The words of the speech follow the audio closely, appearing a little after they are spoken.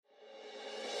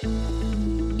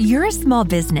You're a small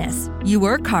business. You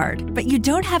work hard, but you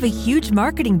don't have a huge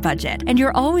marketing budget, and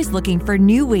you're always looking for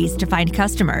new ways to find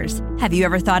customers. Have you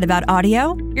ever thought about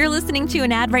audio? You're listening to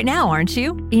an ad right now, aren't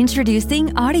you? Introducing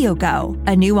AudioGo,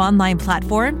 a new online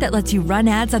platform that lets you run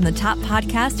ads on the top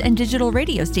podcast and digital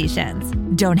radio stations.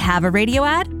 Don't have a radio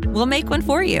ad? We'll make one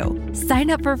for you.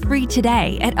 Sign up for free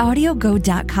today at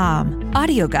audiogo.com.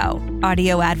 AudioGo,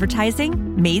 audio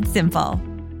advertising made simple.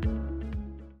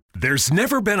 There's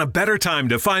never been a better time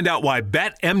to find out why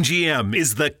BetMGM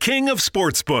is the king of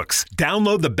sportsbooks.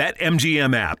 Download the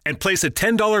BetMGM app and place a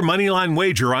 $10 moneyline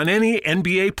wager on any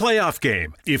NBA playoff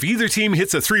game. If either team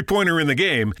hits a three-pointer in the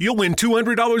game, you'll win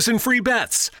 $200 in free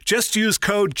bets. Just use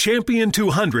code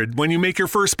CHAMPION200 when you make your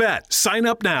first bet. Sign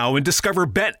up now and discover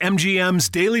BetMGM's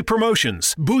daily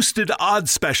promotions, boosted odds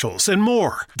specials, and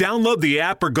more. Download the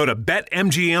app or go to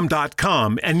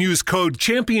BetMGM.com and use code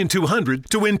CHAMPION200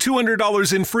 to win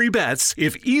 $200 in free bets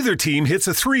if either team hits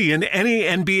a 3 in any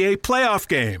NBA playoff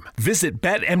game. Visit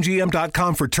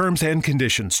BetMGM.com for terms and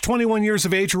conditions. 21 years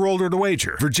of age or older to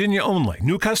wager. Virginia only.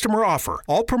 New customer offer.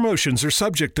 All promotions are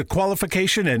subject to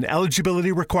qualification and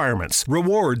eligibility requirements.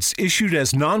 Rewards issued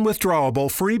as non-withdrawable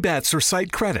free bets or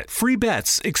site credit. Free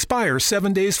bets expire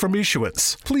 7 days from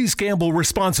issuance. Please gamble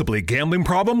responsibly. Gambling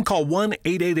problem? Call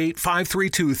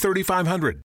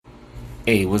 1-888-532-3500.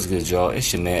 Hey, what's good, y'all?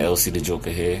 It's your man, LC the Joker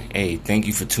here. Hey, thank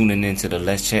you for tuning in to the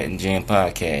Let's Chat and Jam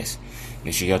podcast.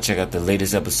 Make sure y'all check out the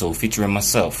latest episode featuring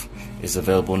myself. It's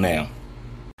available now.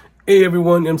 Hey,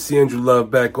 everyone. MC Andrew Love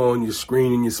back on your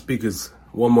screen and your speakers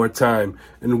one more time.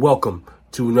 And welcome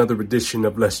to another edition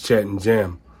of Let's Chat and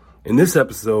Jam. In this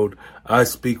episode, I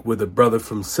speak with a brother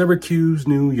from Syracuse,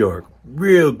 New York.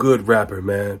 Real good rapper,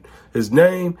 man. His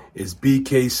name is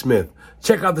BK Smith.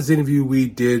 Check out this interview we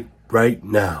did right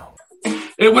now.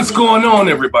 Hey, what's going on,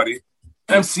 everybody?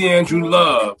 MC Andrew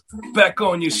Love, back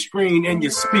on your screen and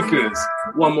your speakers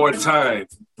one more time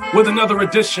with another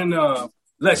edition of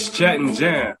Let's Chat and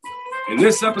Jam. In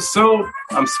this episode,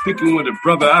 I'm speaking with a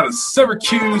brother out of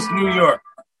Syracuse, New York.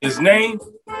 His name,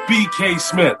 BK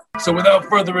Smith. So without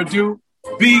further ado,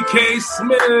 BK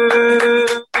Smith.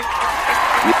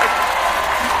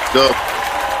 Go.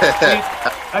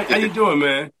 How you doing,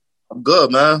 man? I'm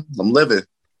good, man. I'm living.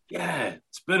 Yeah,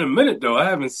 it's been a minute, though. I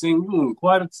haven't seen you in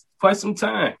quite some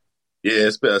time. Yeah,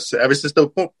 it's been ever since the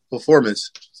performance.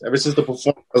 Ever since the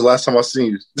performance was the last time I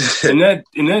seen you. and that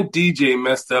DJ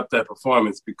messed up that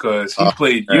performance because he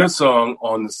played your song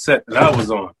on the set that I was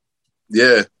on.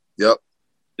 Yeah, yep.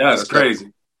 That's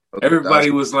crazy. Everybody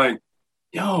was like,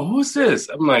 yo, who's this?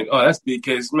 I'm like, oh, that's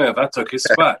BK Smith. I took his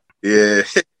spot. Yeah.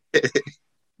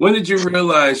 When did you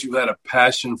realize you had a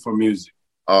passion for music?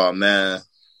 Oh, man.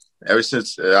 Ever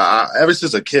since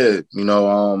a kid, you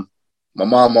know, my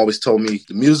mom always told me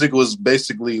the music was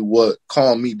basically what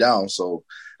calmed me down. So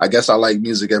I guess I like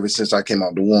music ever since I came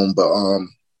out the womb. But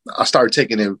I started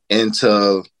taking it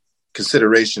into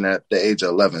consideration at the age of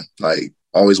 11. Like,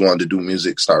 always wanted to do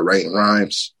music, start writing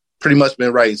rhymes. Pretty much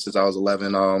been writing since I was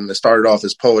 11. It started off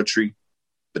as poetry,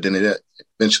 but then it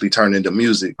eventually turned into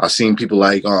music. I seen people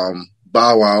like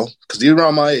Bow Wow, because he's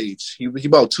around my age. He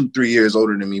about 2-3 years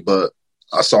older than me, but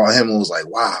I saw him and was like,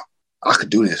 wow, I could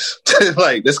do this.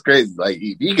 Like, that's crazy. Like,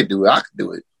 if he could do it, I could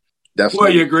do it. Definitely. What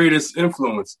are your greatest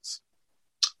influences?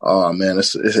 Oh, man,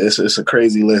 it's a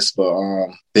crazy list. But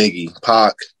Biggie,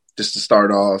 Pac, just to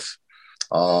start off,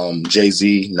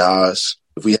 Jay-Z, Nas.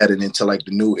 If we headed into, like,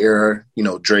 the new era, you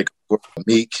know, Drake,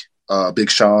 Meek,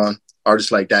 Big Sean,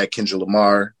 artists like that, Kendrick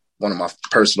Lamar, one of my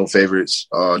personal favorites,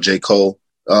 J. Cole.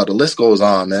 The list goes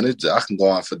on, man. I can go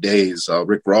on for days.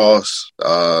 Rick Ross.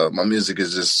 My music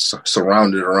is just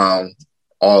surrounded around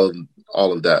all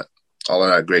of that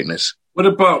greatness. What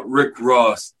about Rick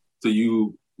Ross do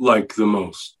you like the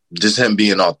most? Just him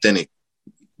being authentic,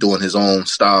 doing his own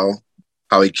style,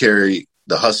 how he carried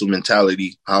the hustle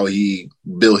mentality, how he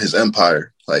built his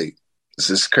empire. Like, it's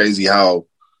just crazy how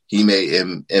he made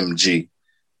MG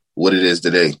what it is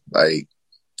today. Like,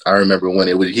 I remember when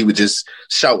he would just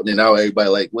shouting it out, everybody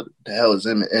like, what the hell is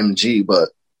MG? But,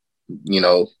 you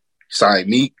know, signed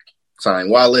Meek, signed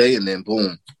Wale, and then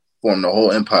boom, formed the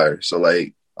whole empire. So,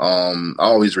 like, I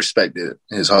always respected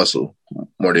his hustle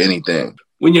more than anything.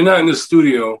 When you're not in the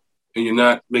studio and you're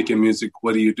not making music,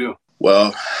 what do?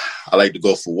 Well, I like to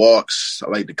go for walks. I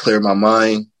like to clear my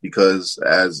mind because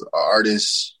as an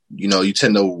artist, you know, you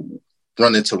tend to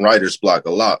run into writer's block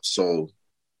a lot. So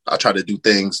I try to do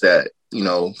things that, you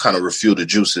know, kind of refuel the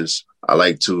juices. I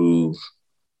like to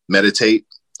meditate.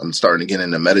 I'm starting to get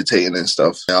into meditating and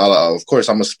stuff. And of course,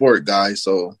 I'm a sport guy,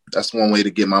 so that's one way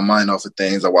to get my mind off of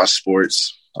things. I watch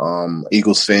sports.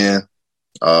 Eagles fan.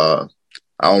 I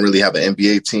I don't really have an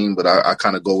NBA team, but I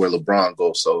kind of go where LeBron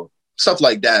goes. So stuff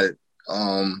like that.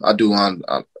 I do on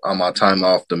my time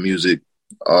off the music.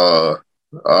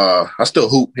 I still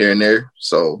hoop here and there,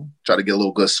 so try to get a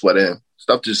little good sweat in.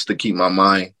 Stuff just to keep my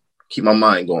mind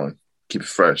going, keep it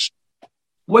fresh.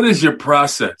 What is your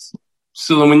process?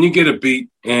 So when you get a beat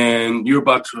and you're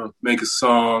about to make a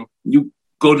song, you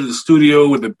go to the studio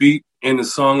with a beat and the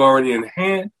song already in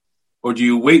hand, or do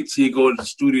you wait till you go to the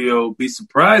studio, be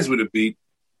surprised with a beat,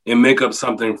 and make up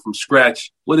something from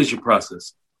scratch? What is your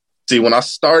process? See, when I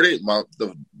started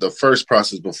the first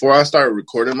process, before I started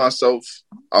recording myself,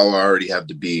 I would already have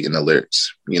the beat and the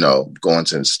lyrics, going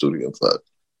to the studio. But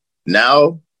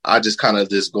now I just kind of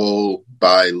just go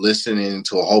by listening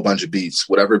to a whole bunch of beats.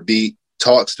 Whatever beat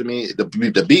talks to me,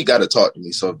 the beat got to talk to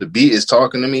me. So if the beat is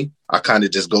talking to me, I kind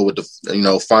of just go with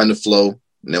find the flow.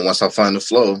 And then once I find the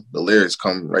flow, the lyrics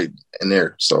come right in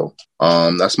there. So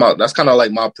that's kind of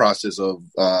like my process of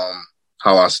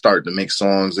how I start to make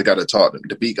songs. They got to talk to me.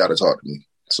 The beat got to talk to me.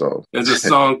 So there's a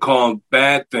song called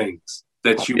Bad Things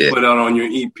that you put out on your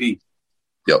EP.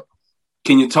 Yep.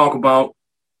 Can you talk about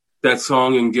that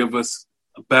song and give us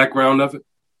a background of it?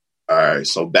 All right.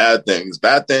 So Bad Things.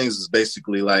 Bad Things is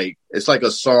basically it's like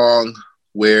a song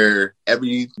where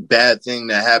every bad thing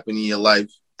that happened in your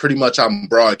life, pretty much I'm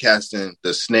broadcasting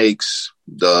the snakes,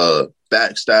 the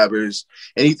backstabbers,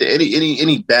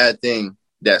 any bad thing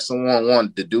that someone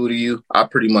wanted to do to you. I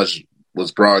pretty much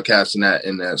was broadcasting that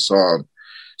in that song.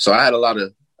 So I had a lot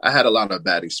of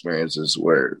bad experiences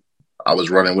where I was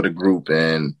running with a group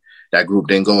and that group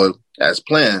didn't go as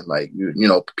planned.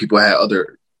 People had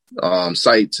other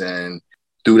sites, and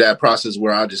through that process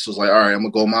where I just was like, all right, I'm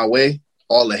gonna go my way.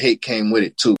 All the hate came with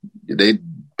it too. They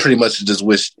pretty much just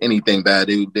wished anything bad.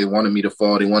 They wanted me to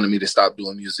fall. They wanted me to stop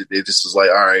doing music. They just was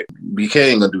like, all right, BK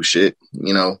ain't gonna do shit,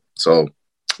 So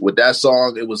with that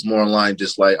song, it was more in line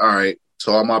just like, all right,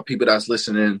 to all my people that's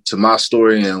listening to my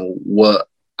story and what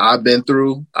I've been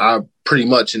through, I pretty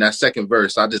much in that second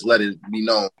verse, I just let it be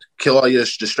known. Kill all your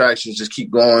distractions, just keep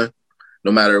going,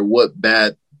 no matter what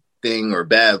bad thing or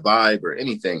bad vibe or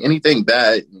anything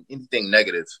bad, anything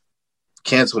negative,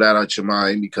 cancel that out your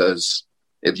mind, because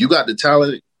if you got the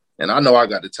talent, and I know I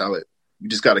got the talent, you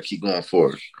just got to keep going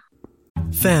forward.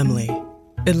 Family.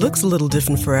 It looks a little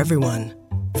different for everyone.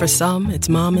 For some, it's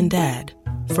mom and dad.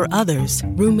 For others,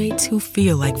 roommates who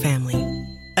feel like family.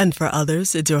 And for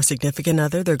others, it's your significant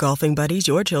other, their golfing buddies,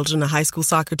 your children, a high school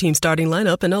soccer team starting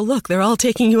lineup, and oh look, they're all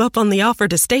taking you up on the offer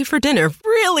to stay for dinner,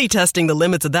 really testing the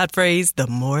limits of that phrase, the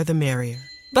more the merrier.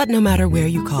 But no matter where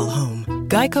you call home,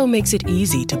 Geico makes it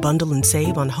easy to bundle and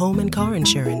save on home and car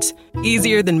insurance.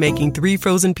 Easier than making 3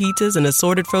 frozen pizzas and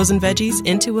assorted frozen veggies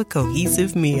into a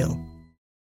cohesive meal.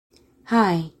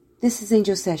 Hi, this is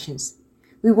Angel Sessions.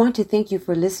 We want to thank you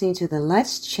for listening to the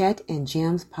Let's Chat and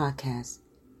Jams podcast.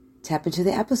 Tap into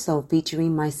the episode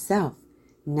featuring myself,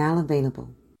 now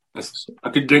available.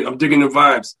 I'm digging the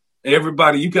vibes. Hey,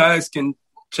 everybody, you guys can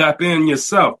tap in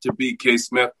yourself to BK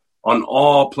Smith on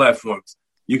all platforms.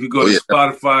 You could go to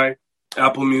Spotify,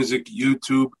 Apple Music,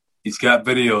 YouTube. He's got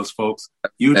videos, folks.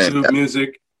 YouTube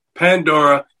Music,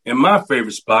 Pandora, and my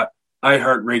favorite spot,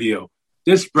 iHeartRadio.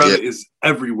 This brother is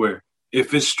everywhere.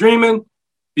 If it's streaming,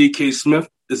 BK Smith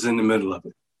is in the middle of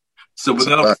it. So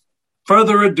without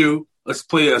further ado, let's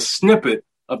play a snippet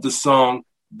of the song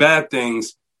Bad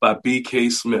Things by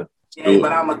BK Smith. Yeah,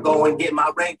 but I'ma go and get my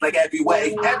rank like every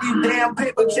way. Every damn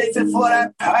paper chasing for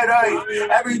that payday.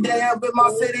 Every day up in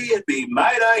my city, it be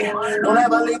Mayday. Don't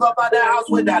ever leave up out the house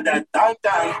without that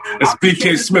thing. It's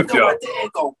BK Smith, y'all.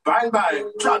 It go bang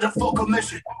bang. Charge a full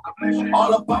commission.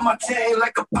 All up on my chain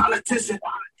like a politician.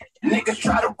 Niggas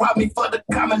try to rob me for the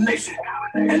combination.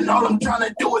 And all I'm trying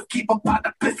to do is keep them out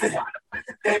the pissing.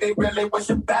 They be really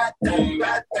wishing bad thing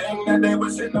that they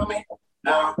wishing on me.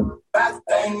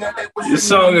 This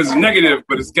song is negative,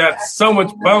 but it's got so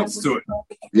much bounce to it.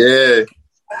 Yeah.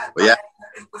 But yeah.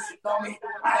 Why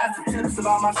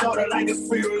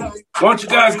don't you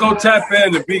guys go tap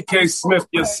in to BK Smith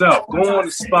yourself? Go on to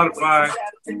Spotify,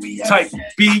 type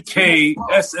BK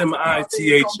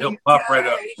SMITH, he'll pop right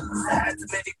up.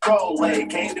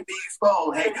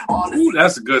 Ooh,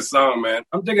 that's a good song, man.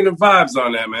 I'm digging the vibes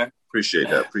on that, man. Appreciate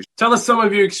that. Tell us some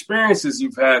of your experiences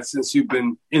you've had since you've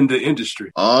been in the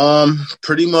industry.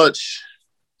 Pretty much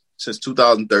since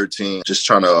 2013, just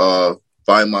trying to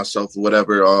find myself or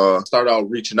whatever. Started out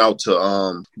reaching out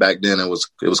to back then it was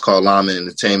called Llama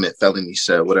Entertainment, Felony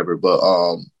Set, whatever. But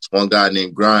one guy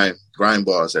named Grime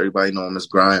Boss, everybody know him as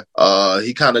Grime.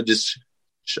 He kind of just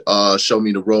showed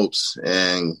me the ropes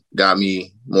and got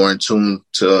me more in tune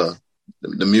to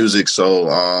the music. So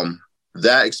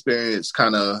that experience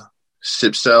kind of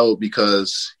ship sailed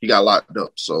because he got locked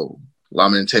up. So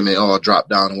Llama Entertainment all dropped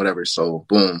down or whatever. So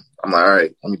boom, I'm like, all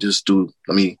right, let me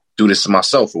do this to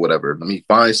myself or whatever. Let me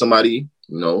find somebody,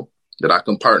 that I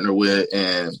can partner with,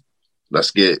 and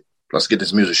let's get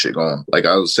this music shit going. Like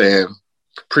I was saying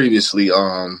previously,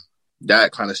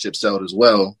 that kind of ship sailed as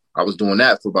well. I was doing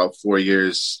that for about 4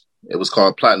 years. It was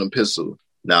called Platinum Pistol.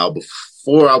 Now,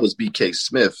 before I was BK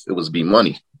Smith, it was B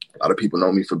Money. A lot of people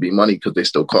know me for B Money because they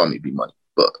still call me B Money.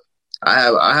 But I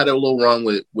had a little run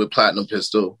with Platinum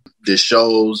Pistol. Did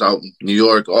shows out in New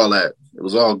York, all that. It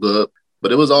was all good.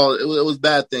 But it was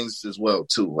bad things as well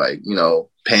too. Like,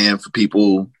 paying for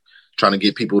people, trying to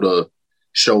get people to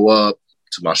show up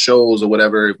to my shows or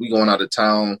whatever. If we going out of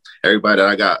town, everybody that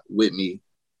I got with me,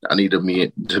 I need to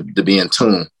be in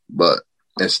tune. But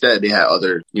instead, they had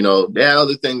other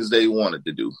things they wanted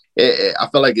to do. I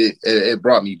felt like it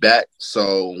brought me back.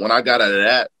 So when I got out of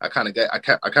that, I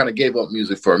kind of gave up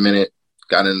music for a minute,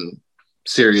 got in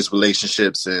serious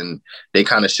relationships, and they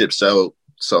kind of ship sailed.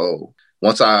 So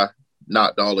once I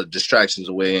knocked all the distractions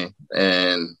away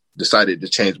and decided to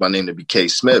change my name to BK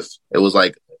Smith, it was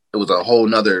a whole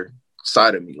nother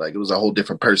side of me. Like, it was a whole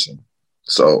different person.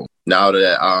 So now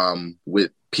that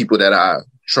with people that I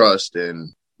trust,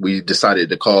 and we decided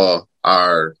to call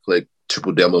our clique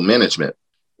Triple Double Management,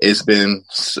 it's been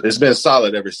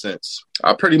solid ever since.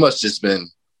 I pretty much just been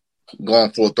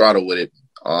going full throttle with it.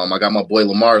 I got my boy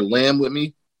Lamar Lamb with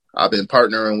me. I've been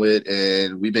partnering with,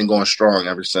 and we've been going strong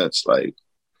ever since. Like,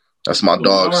 that's my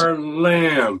dog. Lamar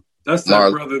Lamb. That's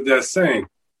that brother that sang.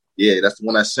 Yeah, that's the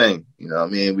one that sang. You know what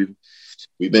I mean?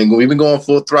 We've been going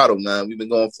full throttle, man. We've been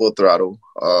going full throttle.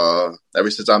 Ever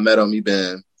since I met him, he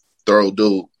been thorough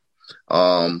dude.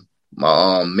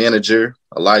 My manager,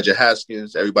 Elijah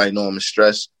Haskins, everybody know him as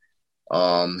Stress.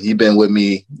 He been with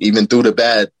me even through the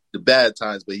bad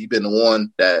times, but he been the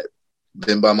one that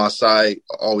been by my side,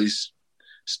 always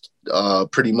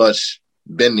pretty much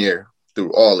been there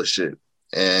through all the shit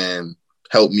and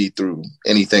helped me through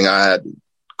anything I had to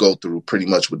go through pretty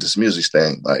much with this music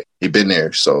thing. Like, he been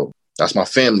there. So that's my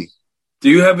family. Do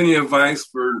you have any advice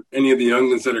for any of the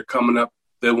youngins that are coming up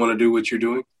that want to do what you're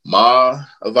doing? My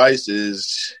advice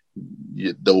is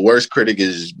the worst critic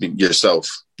is yourself.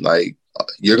 Like,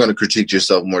 you're going to critique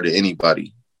yourself more than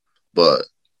anybody, but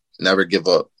never give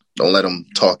up. Don't let them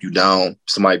talk you down.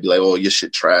 Somebody be like, oh, your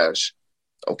shit trash.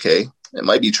 Okay, it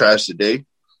might be trash today.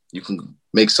 You can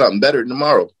make something better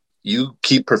tomorrow. You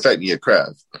keep perfecting your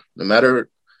craft. No matter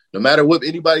what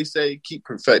anybody say, keep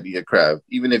perfecting your craft.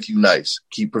 Even if you nice,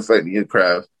 keep perfecting your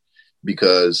craft,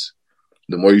 because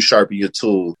the more you sharpen your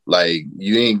tool, like,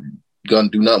 you ain't gonna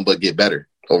do nothing but get better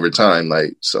over time.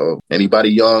 Like, so anybody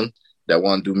young that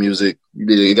want to do music,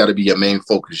 it got to be your main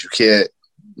focus. You can't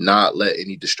not let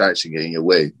any distraction get in your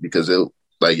way, because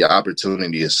your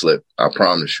opportunity is slip. I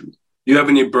promise you. You have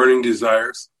any burning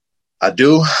desires? I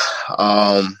do.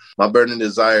 My burning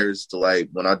desire is to, like,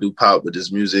 when I do pop with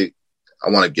this music, I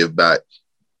want to give back.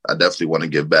 I definitely want to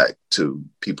give back to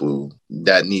people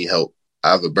that need help.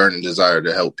 I have a burning desire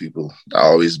to help people. I've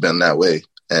always been that way,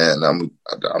 and I'm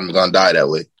gonna die that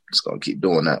way. Just gonna keep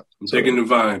doing that. I'm taking the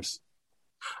vibes.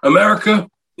 America,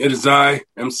 it is I,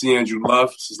 MC Andrew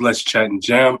Love. This is Let's Chat and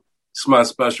Jam. This is my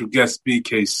special guest,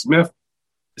 BK Smith.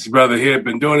 This brother here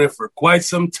been doing it for quite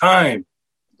some time.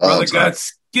 Brother got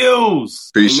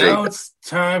skills. Appreciate and now it's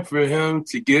time for him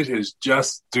to get his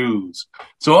just dues.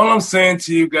 So all I'm saying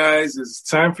to you guys is it's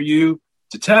time for you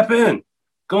to tap in.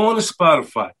 Go on to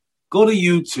Spotify. Go to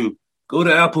YouTube. Go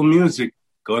to Apple Music.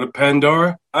 Go to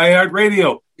Pandora,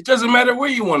 iHeartRadio. It doesn't matter where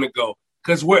you want to go,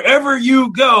 because wherever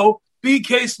you go,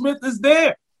 BK Smith is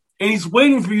there. And he's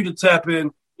waiting for you to tap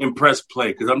in and press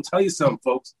play. Because I'm telling you something,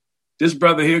 folks. This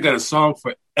brother here got a song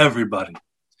for everybody.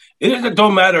 It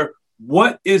don't matter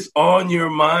what is on your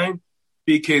mind,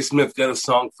 BK Smith got a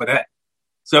song for that.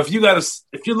 So if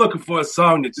you're looking for a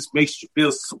song that just makes you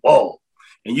feel swole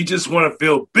and you just want to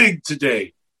feel big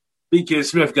today, BK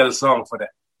Smith got a song for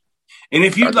that. And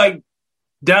if you like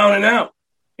down and out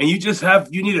and you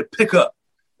need a pickup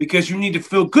because you need to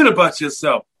feel good about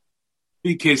yourself,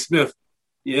 BK Smith,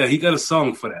 yeah, he got a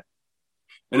song for that.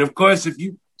 And of course, if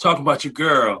you talk about your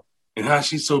girl and how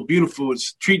she's so beautiful and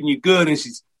she's treating you good and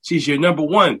she's your number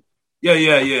one,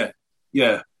 yeah,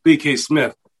 BK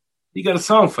Smith, he got a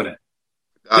song for that.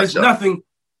 Gotcha. There's nothing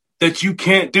that you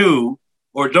can't do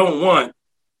or don't want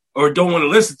to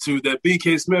listen to that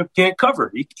BK Smith can't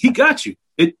cover. He got you.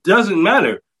 It doesn't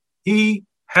matter. He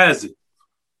has it.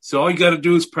 So all you got to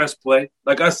do is press play.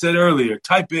 Like I said earlier,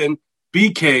 type in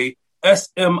BK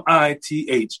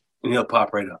SMITH and he'll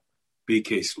pop right up.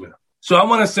 BK Smith. So I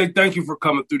want to say thank you for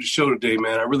coming through the show today,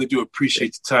 man. I really do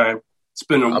appreciate the time. It's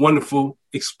been a wonderful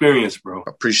experience, bro. I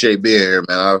appreciate being here,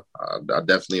 man. I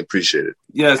definitely appreciate it.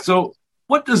 Yeah, so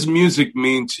what does music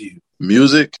mean to you?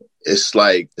 Music, it's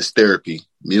therapy.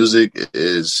 Music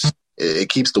it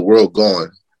keeps the world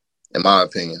going, in my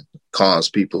opinion. Calms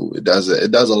people. It does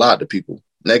a lot to people,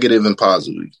 negative and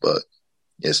positive, but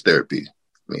it's therapy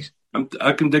for me.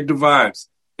 I can dig the vibes.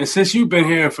 And since you've been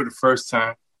here for the first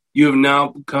time, you have now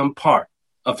become part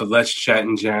of the Let's Chat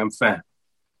and Jam fam,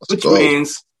 which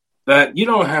means that you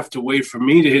don't have to wait for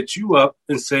me to hit you up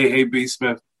and say, hey,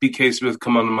 BK Smith,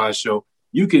 come on to my show.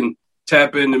 You can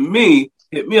tap into me,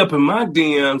 hit me up in my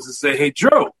DMs and say, hey,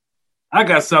 Drew, I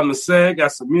got something to say. I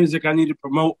got some music I need to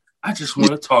promote. I just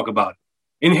want to talk about it.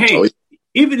 And hey,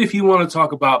 even if you want to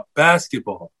talk about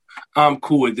basketball, I'm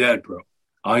cool with that, bro.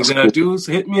 All you got to do is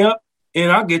hit me up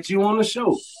and I'll get you on the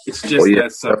show. It's just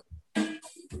that simple.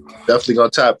 Definitely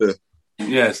going to tap in.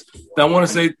 Yes. I want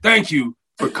to say thank you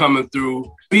for coming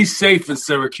through. Be safe in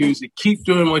Syracuse and keep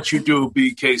doing what you do,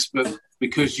 BK Smith,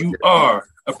 because you are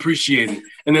appreciated.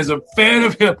 And as a fan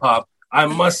of hip-hop, I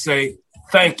must say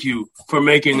thank you for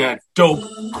making that dope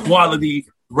quality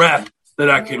rap that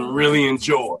I can really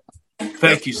enjoy.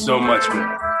 Thank you so much,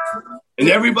 man. And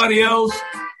everybody else,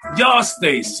 y'all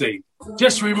stay safe.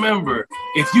 Just remember,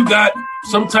 if you got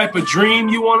some type of dream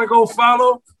you want to go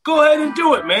follow, go ahead and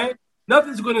do it, man.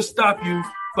 Nothing's going to stop you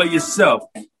but yourself.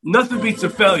 Nothing beats a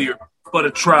failure but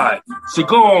a try. So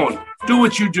go on, do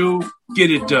what you do,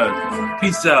 get it done.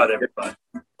 Peace out, everybody.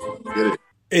 Get it.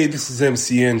 Hey, this is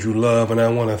MC Andrew Love, and I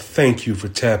want to thank you for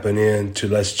tapping in to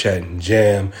Let's Chat and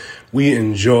Jam. We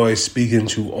enjoy speaking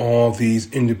to all these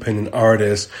independent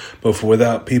artists, but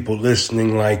without people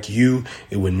listening like you,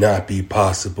 it would not be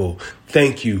possible.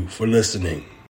 Thank you for listening.